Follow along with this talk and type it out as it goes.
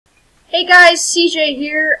Hey guys, CJ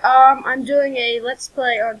here. I'm doing a Let's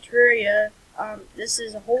Play on Terraria. This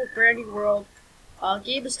is a whole brand new world.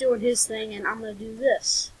 Gabe is doing his thing, and I'm gonna do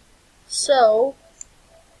this. So,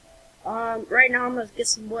 right now I'm gonna get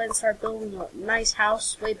some wood and start building a nice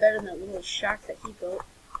house, way better than that little shack that he built.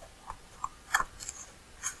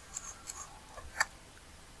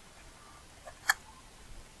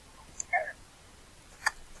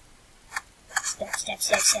 Step, step,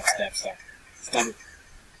 step, step, step, step, step.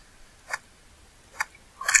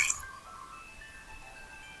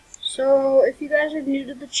 So, if you guys are new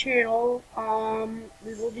to the channel,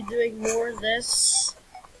 we will be doing more of this.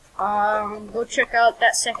 Go check out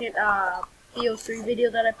that second BO3 video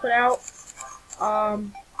that I put out.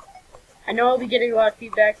 I know I'll be getting a lot of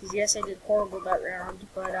feedback because yes, I did horrible that round,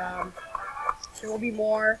 but there will be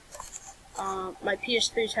more. My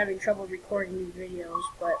PS3 is having trouble recording these videos,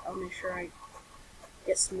 but I'll make sure I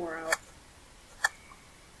get some more out.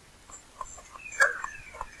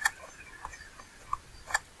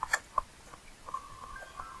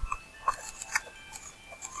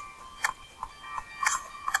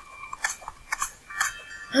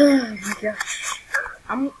 Oh my gosh.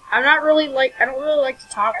 I'm not really I don't really like to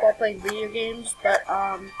talk while playing video games, but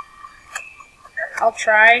I'll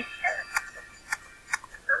try.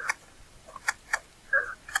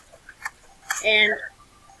 And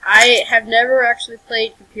I have never actually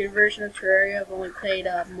played computer version of Terraria. I've only played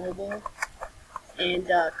mobile and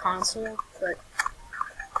console, but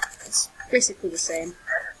it's basically the same.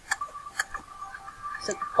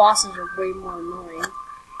 Except the bosses are way more annoying.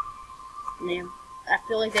 And I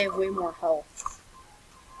feel like they have way more health.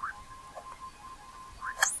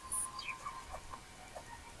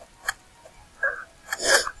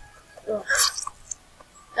 Ugh.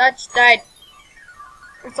 That just died.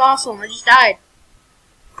 It's awesome, I just died.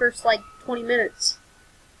 First, like, 20 minutes.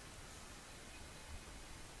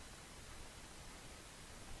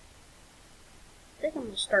 I think I'm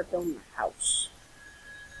gonna start building a house.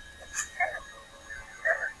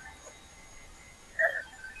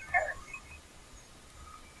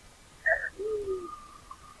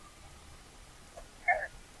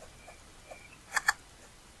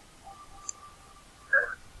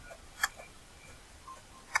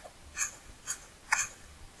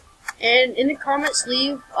 And in the comments,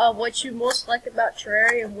 leave what you most like about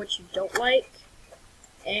Terraria and what you don't like.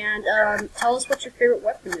 And tell us what your favorite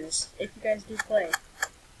weapon is, if you guys do play.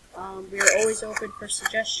 We are always open for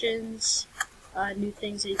suggestions, new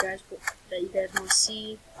things that you guys want to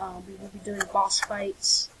see. We will be doing boss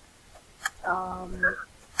fights.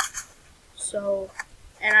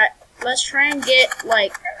 Let's try and get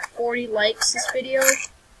like 40 likes this video.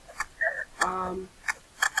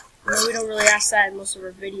 I know we don't really ask that in most of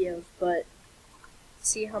our videos, but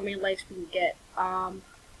see how many likes we can get. The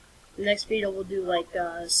next video we'll do like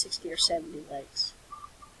 60 or 70 likes.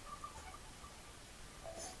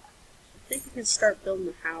 I think we can start building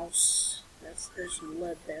the house. There's some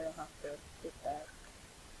lead there. I'll have to get that.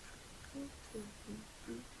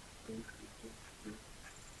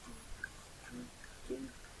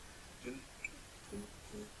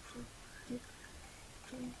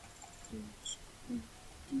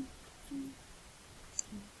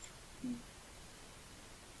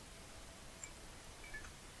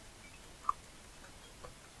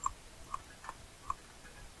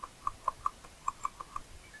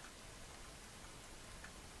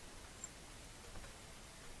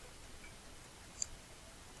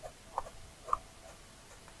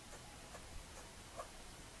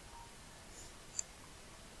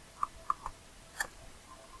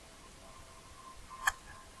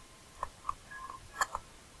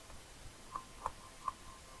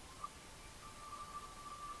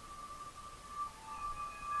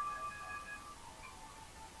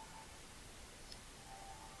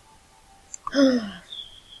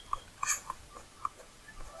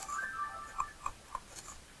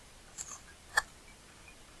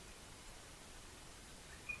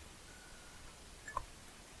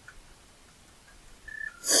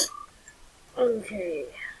 Okay.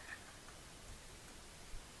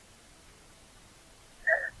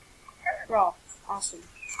 Raw. Awesome.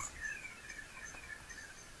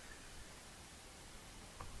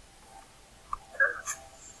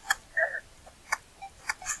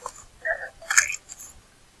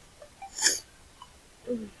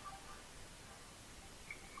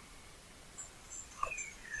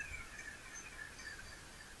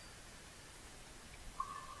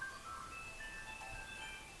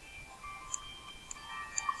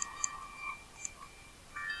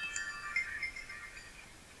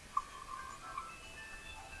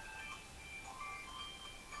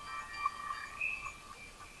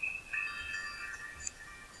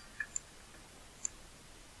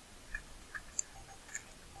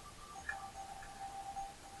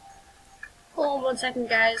 1 second,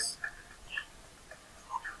 guys.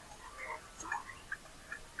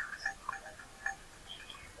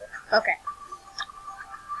 Okay.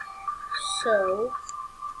 So.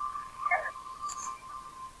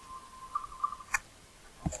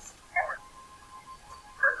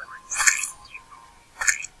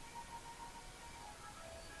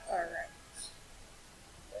 Alright.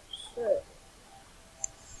 So.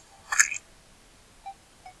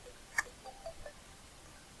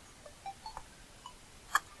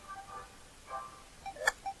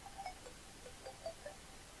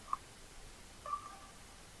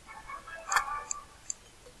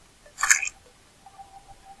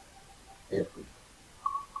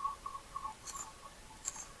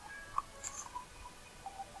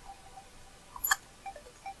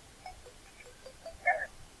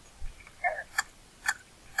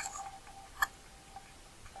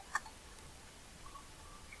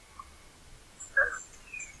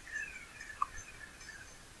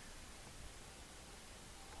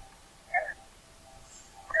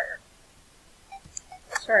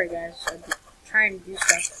 Sorry, guys. I'm trying to do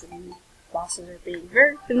stuff, and bosses are being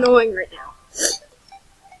very annoying right now.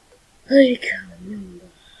 Like,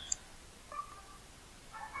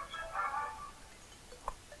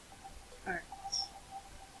 alright.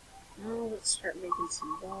 Now let's start making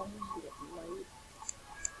some balls and get light.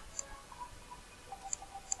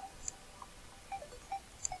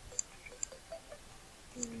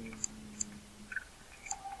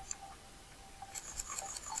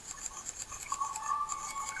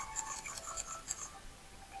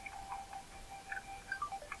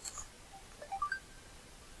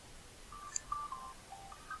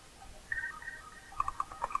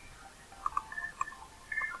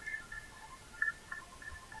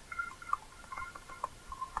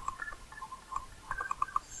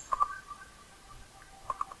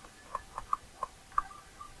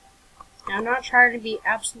 Now, I'm not trying to be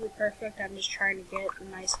absolutely perfect, I'm just trying to get a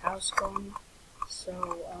nice house going.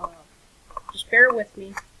 So, just bear with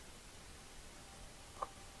me.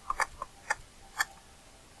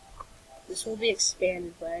 This will be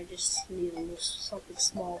expanded, but I just need a little something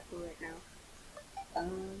small for right now.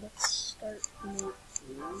 Let's start making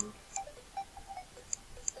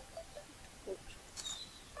portraits.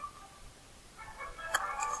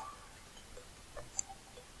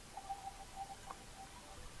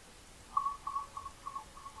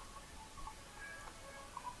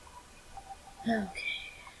 Okay,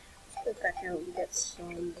 let's put back out and get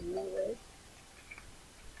some wood.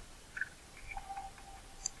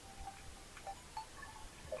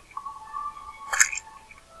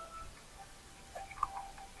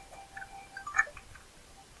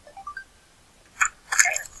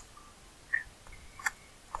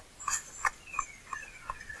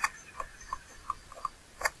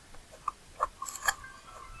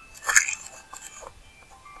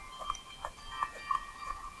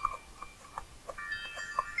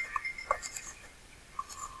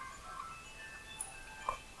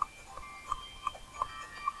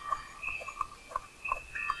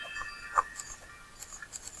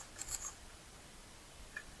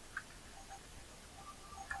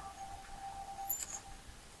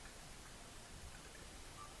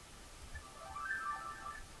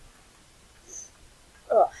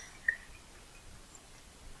 Ugh.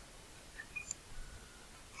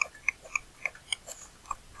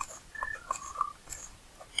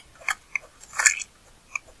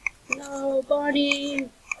 No, buddy.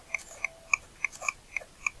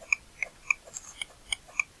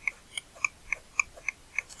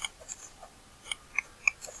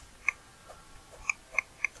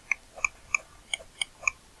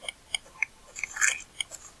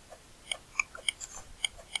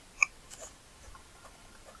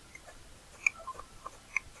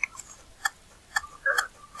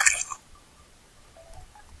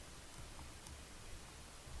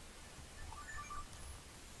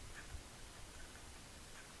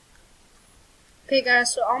 Okay,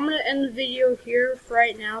 guys, so I'm going to end the video here for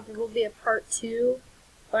right now. There will be a part 2.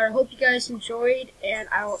 But I hope you guys enjoyed, and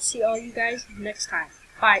I will see all you guys next time.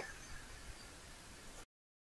 Bye.